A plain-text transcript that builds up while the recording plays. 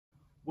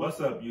What's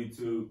up,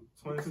 YouTube?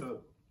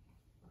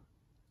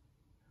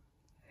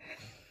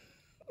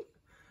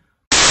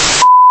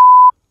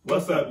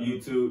 What's up,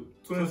 YouTube?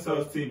 Twin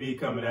Souls TV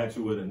coming at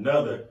you with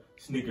another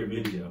sneaker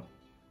video.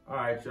 All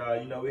right, y'all.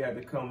 You know we had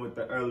to come with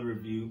the early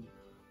review,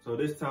 so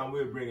this time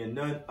we're bringing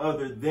none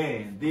other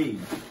than the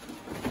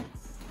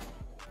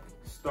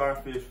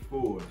Starfish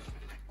 4s.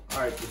 All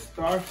right, the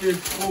Starfish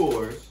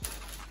 4s.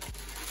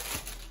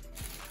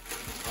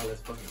 Oh,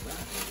 let's fucking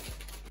laugh.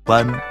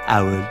 1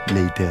 hour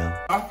later.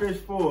 Starfish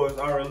 4s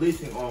are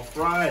releasing on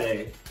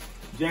Friday,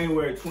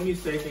 January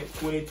 22nd,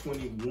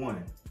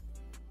 2021.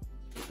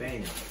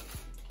 Bam.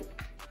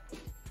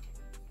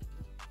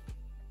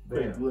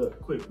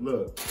 Quick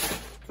look.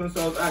 Twin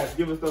Souls Ice,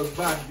 give us those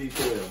box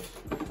details.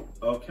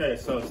 Okay,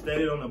 so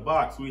stated on the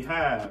box, we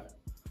have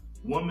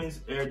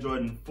Women's Air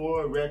Jordan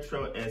 4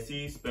 Retro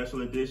SE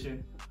Special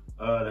Edition.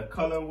 The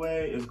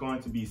colorway is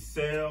going to be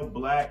Sail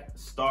Black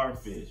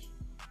Starfish.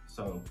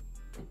 So,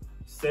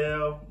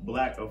 Sail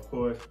Black, of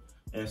course,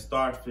 and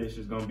Starfish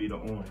is going to be the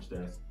orange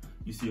that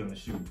you see on the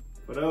shoe.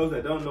 For those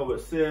that don't know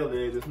what Sail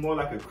is, it's more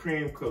like a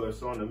cream color.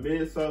 So on the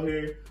midsole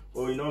here,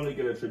 where we normally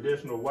get a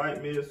traditional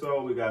white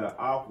midsole, we got an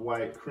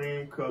off-white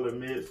cream color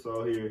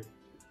midsole here.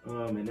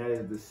 And that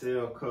is the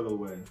Sail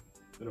colorway.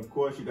 And of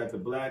course you got the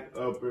black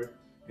upper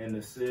and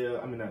the Sail,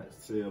 I mean not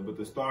the Sail, but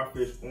the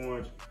Starfish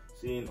orange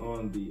seen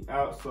on the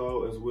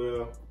outsole as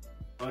well,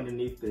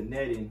 underneath the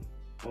netting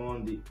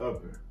on the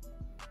upper.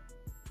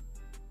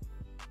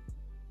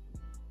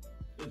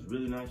 It's a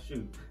really nice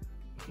shoe.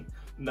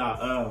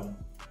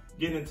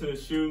 Getting into the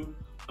shoe,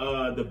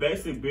 the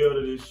basic build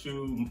of this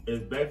shoe is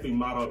basically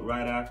modeled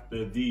right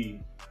after the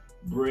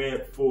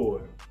Bread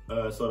 4.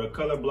 So the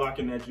color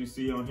blocking that you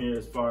see on here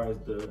as far as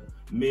the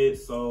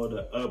midsole,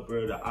 the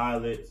upper, the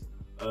eyelets,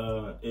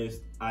 is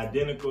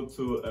identical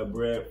to a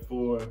Bread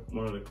 4,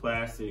 one of the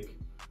classic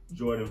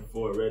Jordan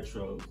 4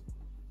 retros.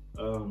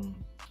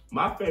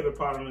 My favorite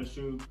part on the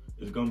shoe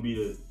is gonna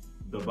be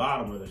the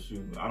bottom of the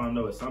shoe. I don't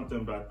know, it's something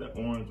about the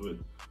orange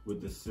with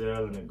the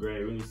Sail and the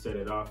gray really set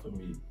it off for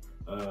me.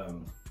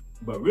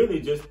 But really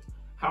just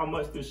how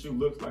much this shoe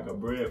looks like a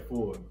Bread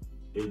 4.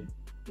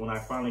 When I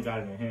finally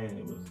got it in hand,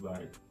 it was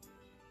like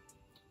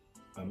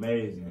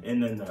amazing.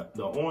 And then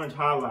the orange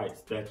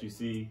highlights that you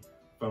see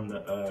from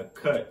the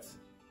cuts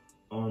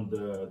on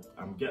the,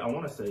 I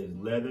want to say it's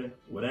leather,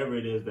 whatever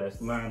it is that's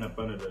lined up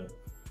under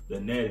the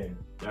netting,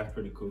 that's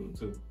pretty cool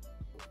too.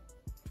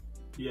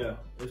 Yeah,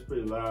 it's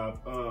pretty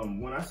live.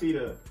 When I see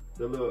the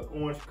little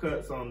orange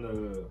cuts on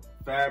the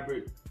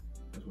fabric,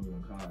 that's what we're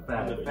gonna call it.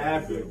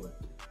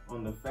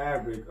 On the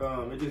fabric,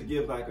 it just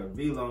gives like a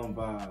V-Lone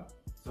vibe.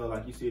 So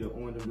like you see the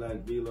orange and black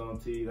V-Lone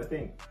tees. I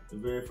think the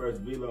very first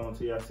V-Lone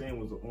tee I seen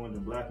was the orange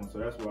and black one. So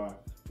that's why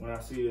when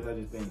I see this, I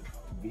just think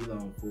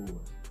V-Lone 4s.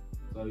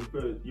 So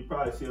you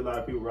probably see a lot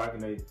of people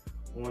rocking their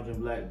orange and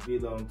black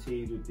V-Lone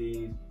tees with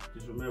these.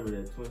 Just remember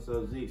that Twin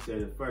Souls Zeke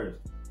said it first,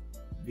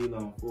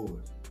 V-Lone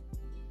 4s.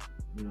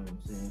 You know what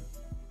I'm saying?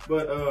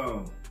 But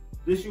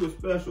this shoe is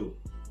special.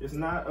 It's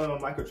not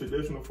like a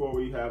traditional 4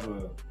 where you have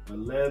a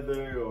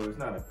leather, or it's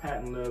not a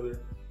patent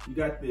leather. You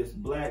got this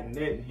black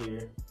netting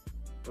here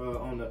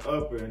on the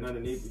upper, and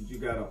underneath it you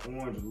got an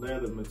orange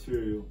leather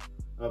material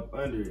up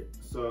under it.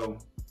 So,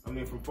 I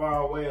mean, from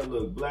far away it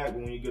looks black,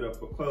 but when you get up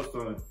close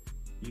on it,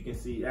 you can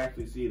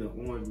actually see the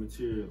orange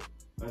material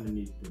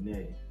underneath the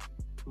netting.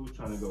 Who's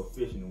trying to go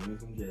fishing and win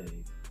some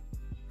J's?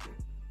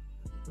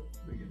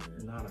 Look at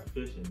that. Not a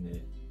fishing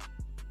net.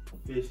 A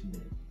fish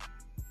net.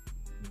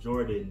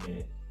 Jordan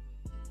net.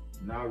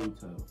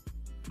 Naruto.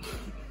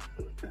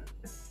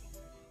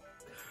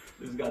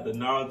 This got the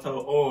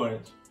Naruto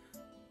orange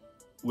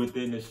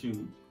within the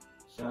shoe.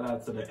 Shout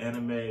out to the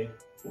anime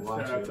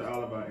watchers. Shout out to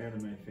all of our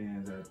anime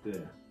fans out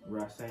there.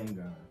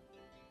 Rasengan.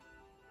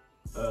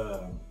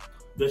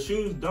 The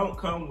shoes don't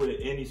come with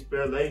any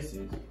spare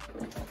laces.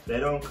 They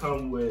don't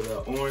come with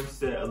an orange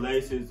set of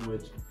laces,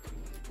 which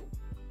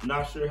I'm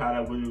not sure how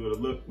that really would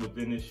look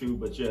within the shoe,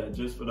 but yeah,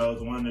 just for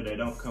those wondering, they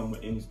don't come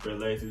with any spare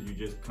laces. You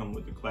just come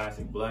with the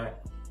classic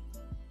black.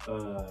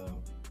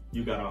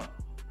 You got an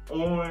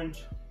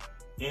orange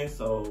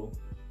insole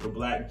with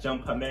black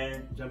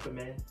Jumpman.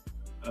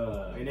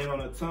 And then on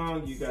the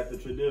tongue, you got the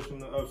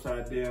traditional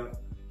upside down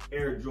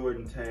Air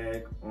Jordan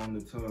tag on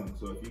the tongue.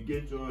 So if you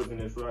get yours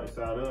and it's right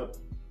side up,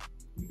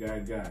 you got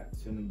it,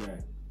 send them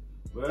back.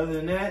 But other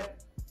than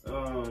that,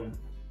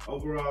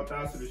 overall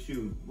thoughts of the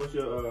shoe. What's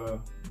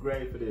your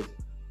grade for this?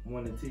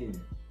 1 to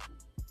 10.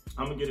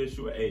 I'm gonna give this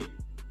shoe an 8.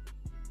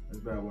 That's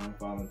about what I'm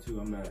falling to.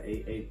 I'm at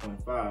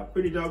 8.5.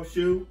 Pretty dope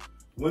shoe.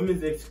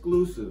 Women's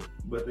exclusive,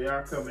 but they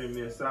are coming in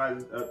men's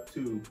sizes up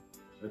to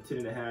a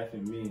 10.5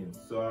 in men's.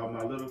 So all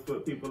my little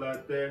foot people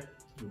out there,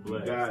 you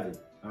got it.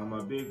 All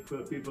my big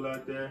foot people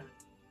out there,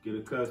 get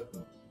a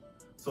custom.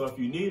 So if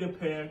you need a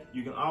pair,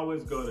 you can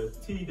always go to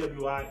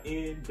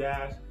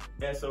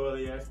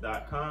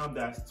twin-soles.com.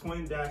 That's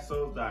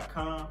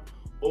twin-soles.com,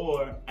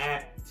 or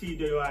at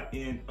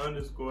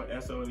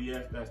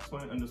twin_soles. That's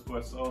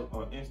twin_soles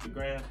on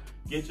Instagram.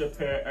 Get your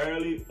pair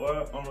early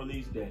or on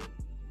release day.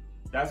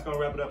 That's gonna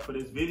wrap it up for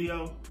this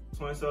video.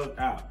 Twin Souls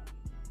out.